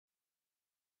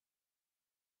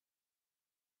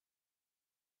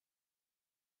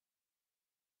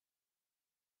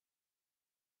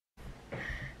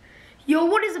Yo,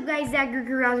 what is up guys, Zachary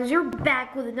Kyriazis here,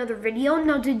 back with another video.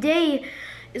 Now today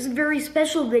is a very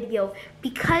special video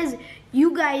because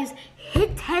you guys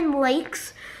hit 10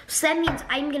 likes. So that means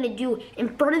I'm gonna do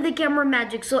in front of the camera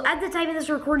magic. So at the time of this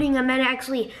recording, I'm at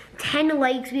actually 10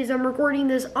 likes because I'm recording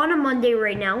this on a Monday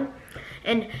right now.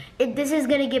 And this is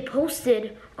gonna get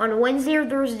posted on Wednesday or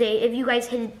Thursday if you guys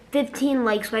hit 15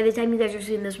 likes by the time you guys are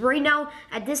seeing this. Right now,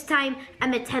 at this time,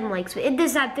 I'm at 10 likes. But if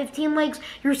this is at 15 likes,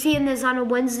 you're seeing this on a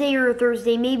Wednesday or a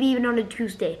Thursday, maybe even on a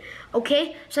Tuesday.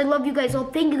 Okay? So I love you guys all.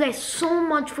 Thank you guys so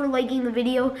much for liking the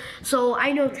video. So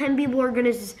I know 10 people are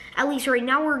gonna, at least right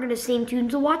now, we're gonna stay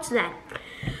tuned to watch that.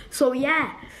 So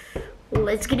yeah,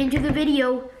 let's get into the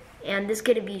video. And this is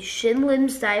gonna be Shin Lim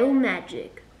style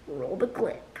magic. Roll the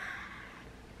clip.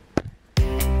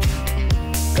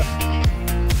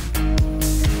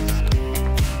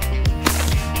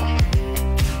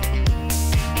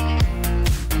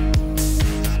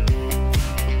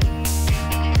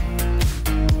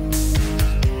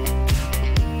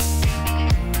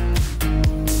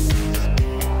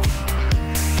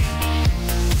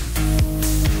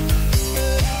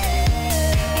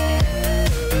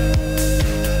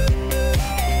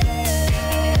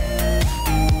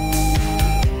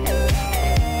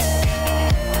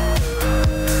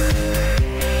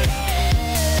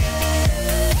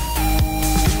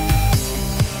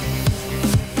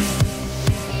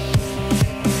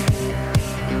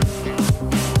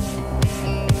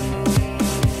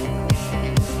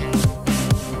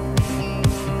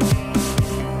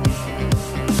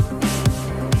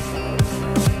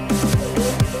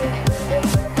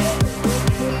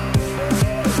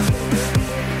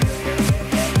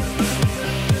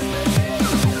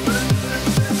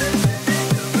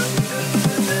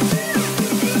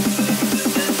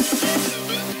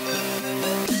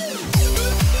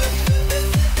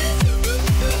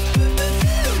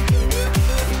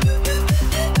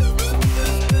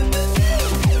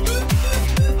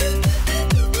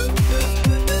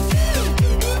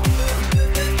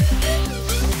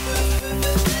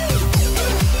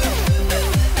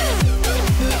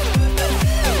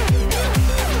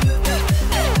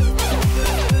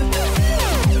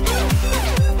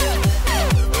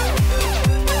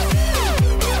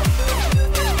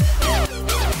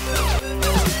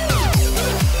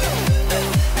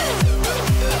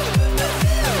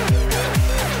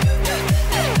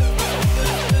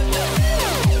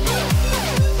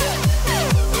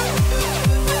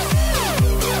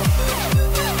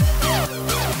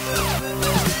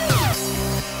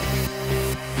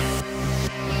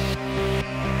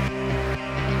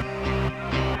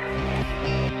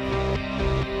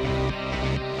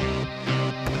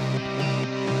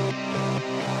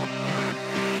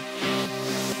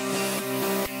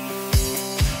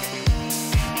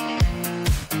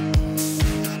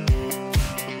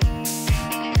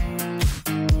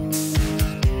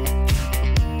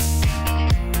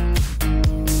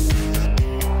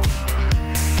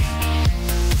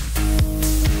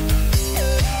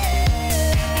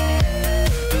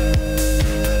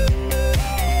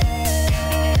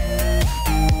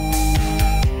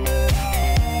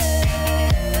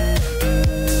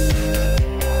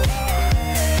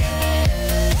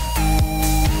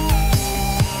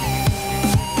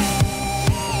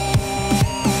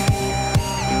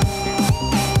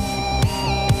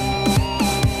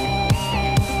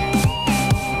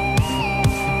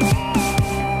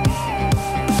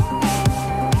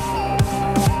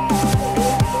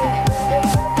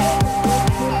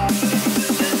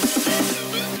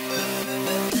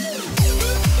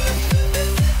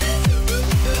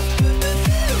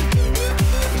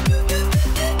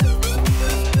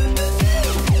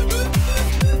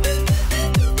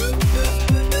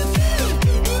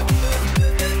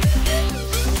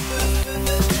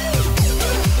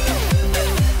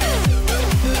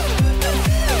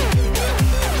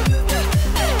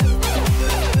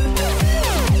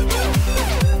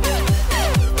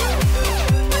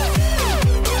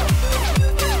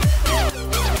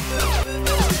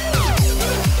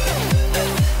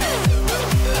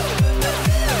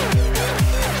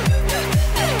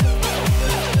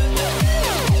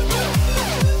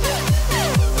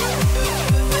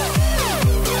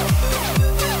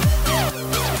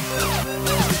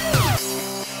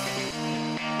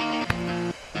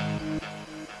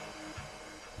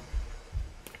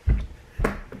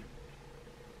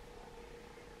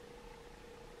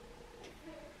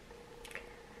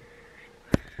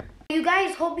 You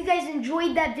guys, hope you guys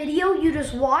enjoyed that video you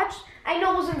just watched. I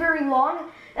know it wasn't very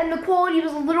long. and the quality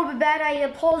was a little bit bad. I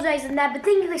apologize in that, but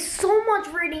thank you guys so much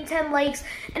for hitting 10 likes.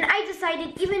 And I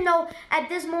decided, even though at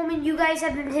this moment you guys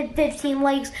haven't hit 15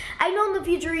 likes, I know in the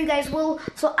future you guys will,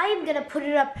 so I am gonna put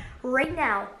it up right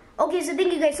now. Okay, so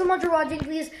thank you guys so much for watching.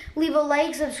 Please leave a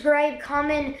like, subscribe,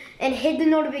 comment, and hit the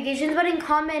notifications button.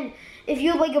 Comment if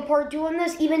you would like a part 2 on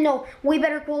this, even though way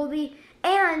better quality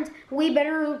and way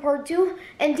better part 2.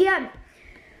 And yeah,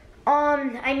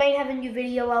 I might have a new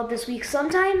video out this week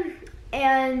sometime.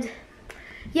 And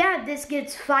yeah, this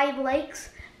gets 5 likes.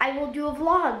 I will do a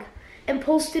vlog and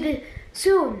post it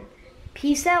soon.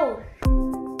 Peace out.